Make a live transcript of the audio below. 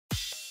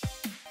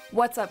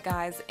What's up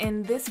guys?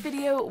 In this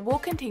video, we'll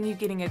continue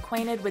getting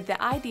acquainted with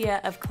the idea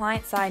of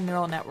client-side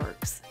neural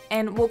networks.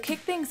 And we'll kick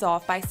things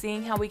off by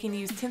seeing how we can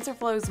use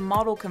TensorFlow's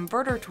model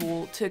converter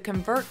tool to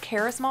convert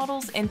Keras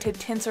models into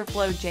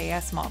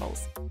TensorFlow.js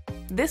models.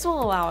 This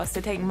will allow us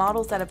to take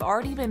models that have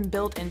already been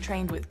built and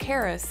trained with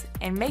Keras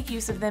and make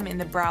use of them in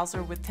the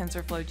browser with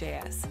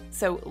TensorFlow.js.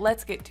 So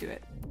let's get to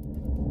it.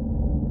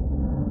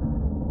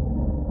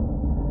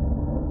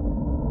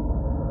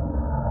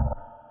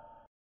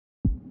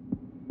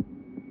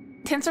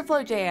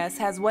 TensorFlow.js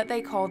has what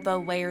they call the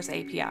Layers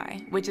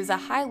API, which is a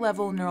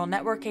high-level neural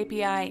network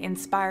API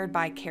inspired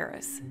by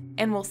Keras.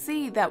 And we'll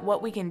see that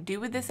what we can do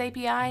with this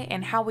API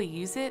and how we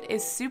use it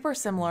is super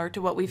similar to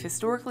what we've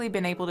historically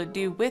been able to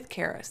do with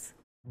Keras.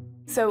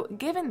 So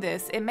given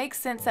this, it makes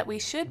sense that we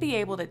should be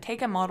able to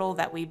take a model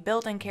that we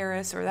built in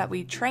Keras or that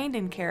we trained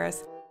in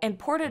Keras and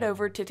port it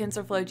over to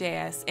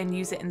TensorFlow.js and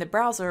use it in the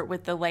browser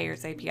with the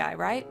Layers API,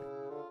 right?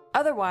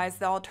 Otherwise,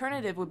 the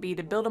alternative would be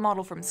to build a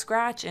model from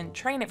scratch and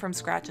train it from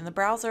scratch in the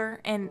browser,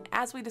 and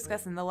as we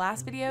discussed in the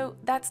last video,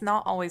 that's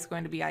not always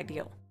going to be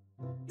ideal.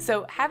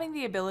 So having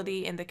the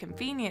ability and the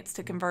convenience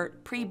to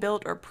convert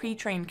pre-built or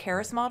pre-trained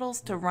Keras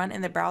models to run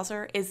in the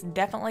browser is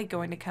definitely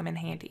going to come in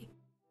handy.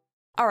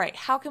 Alright,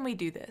 how can we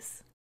do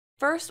this?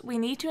 First, we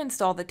need to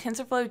install the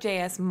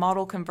TensorFlow.js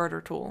model converter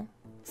tool.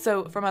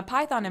 So from a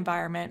Python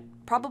environment,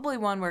 probably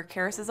one where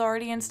Keras is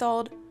already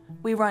installed,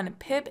 we run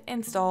pip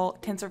install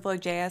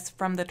TensorFlow.js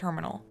from the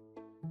terminal.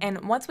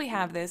 And once we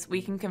have this,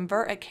 we can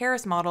convert a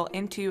Keras model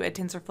into a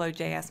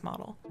TensorFlow.js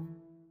model.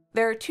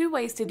 There are two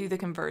ways to do the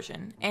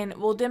conversion, and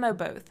we'll demo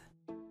both.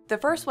 The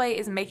first way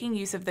is making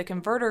use of the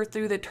converter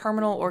through the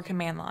terminal or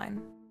command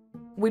line.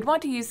 We'd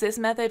want to use this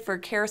method for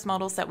Keras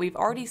models that we've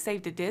already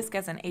saved to disk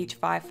as an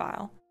H5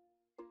 file.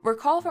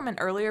 Recall from an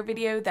earlier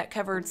video that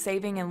covered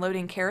saving and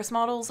loading Keras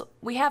models,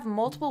 we have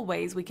multiple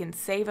ways we can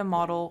save a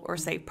model or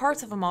save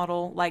parts of a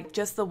model, like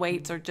just the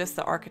weights or just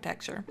the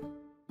architecture.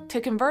 To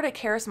convert a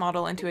Keras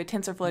model into a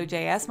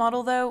TensorFlow.js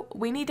model though,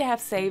 we need to have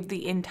saved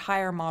the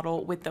entire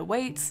model with the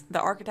weights, the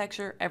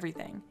architecture,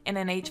 everything, in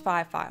an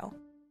H5 file.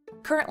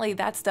 Currently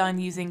that's done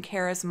using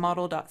Keras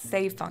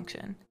model.save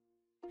function.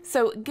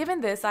 So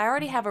given this, I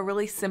already have a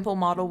really simple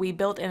model we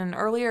built in an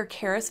earlier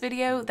Keras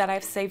video that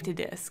I've saved to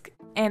disk.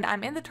 And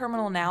I'm in the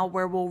terminal now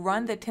where we'll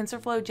run the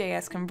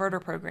TensorFlow.js converter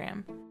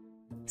program.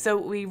 So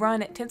we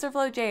run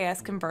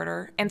TensorFlow.js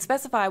converter and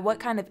specify what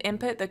kind of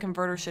input the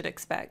converter should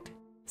expect.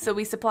 So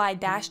we supply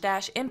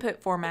 --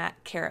 input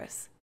format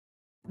Keras.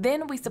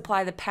 Then we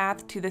supply the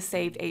path to the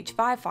saved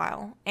H5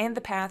 file and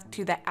the path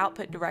to the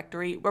output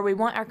directory where we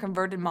want our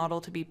converted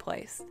model to be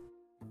placed.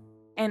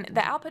 And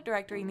the output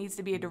directory needs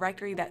to be a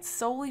directory that's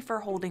solely for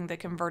holding the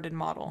converted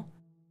model.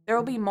 There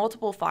will be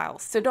multiple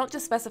files, so don't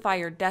just specify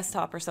your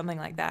desktop or something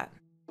like that.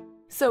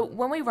 So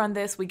when we run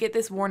this, we get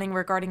this warning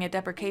regarding a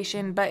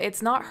deprecation, but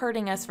it's not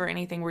hurting us for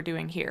anything we're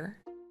doing here.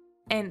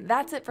 And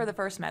that's it for the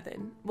first method.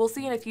 We'll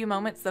see in a few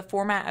moments the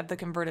format of the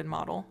converted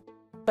model.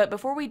 But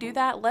before we do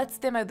that, let's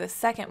demo the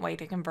second way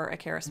to convert a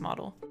Keras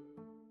model.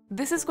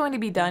 This is going to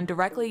be done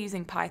directly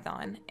using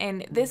Python,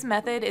 and this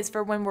method is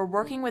for when we're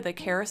working with a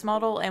Keras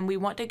model and we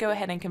want to go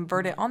ahead and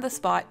convert it on the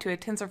spot to a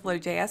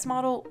TensorFlow.js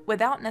model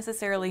without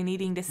necessarily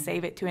needing to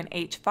save it to an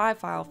H5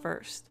 file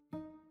first.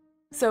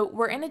 So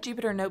we're in a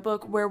Jupyter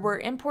notebook where we're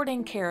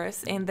importing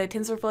Keras in the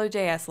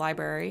TensorFlow.js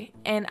library,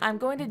 and I'm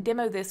going to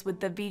demo this with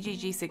the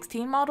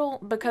VGG16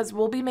 model because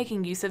we'll be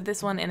making use of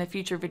this one in a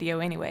future video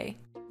anyway,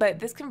 but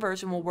this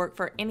conversion will work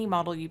for any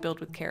model you build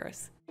with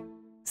Keras.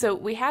 So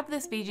we have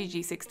this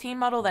VGG16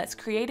 model that's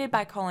created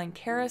by calling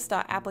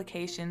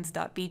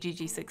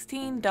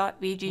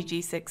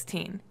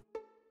keras.applications.vgg16.vgg16.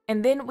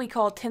 And then we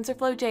call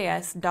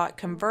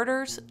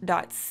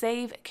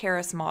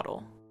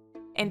TensorFlowJS.converters.saveKerasModel.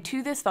 And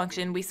to this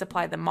function, we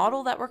supply the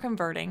model that we're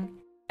converting,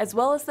 as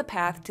well as the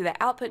path to the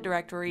output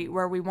directory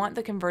where we want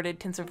the converted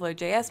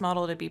TensorFlow.js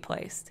model to be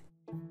placed.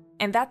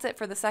 And that's it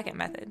for the second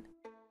method.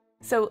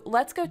 So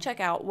let's go check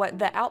out what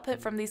the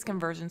output from these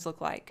conversions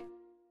look like.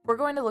 We're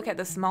going to look at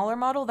the smaller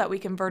model that we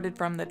converted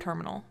from the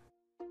terminal.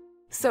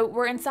 So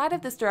we're inside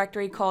of this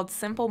directory called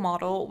simple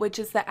model, which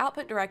is the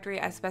output directory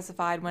I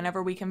specified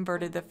whenever we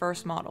converted the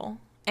first model.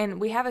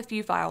 And we have a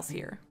few files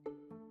here.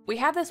 We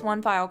have this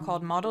one file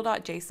called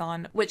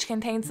model.json, which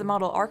contains the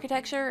model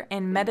architecture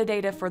and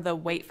metadata for the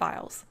weight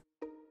files.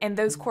 And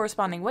those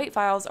corresponding weight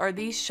files are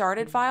these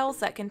sharded files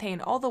that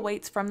contain all the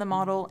weights from the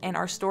model and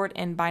are stored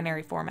in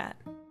binary format.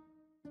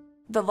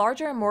 The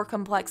larger and more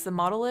complex the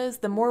model is,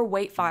 the more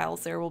weight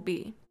files there will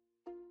be.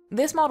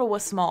 This model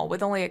was small,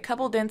 with only a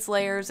couple dense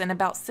layers and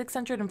about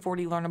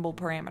 640 learnable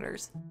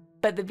parameters.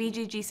 But the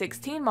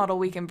VGG16 model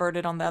we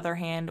converted, on the other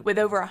hand, with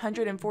over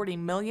 140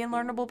 million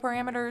learnable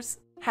parameters,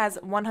 has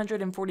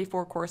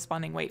 144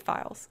 corresponding weight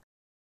files.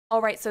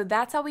 Alright, so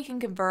that's how we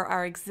can convert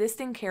our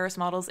existing Keras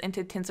models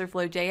into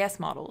TensorFlow.js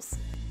models.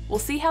 We'll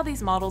see how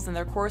these models and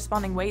their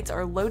corresponding weights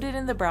are loaded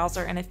in the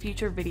browser in a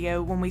future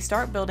video when we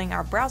start building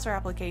our browser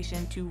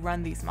application to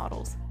run these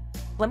models.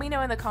 Let me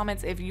know in the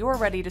comments if you're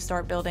ready to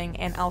start building,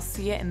 and I'll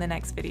see you in the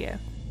next video.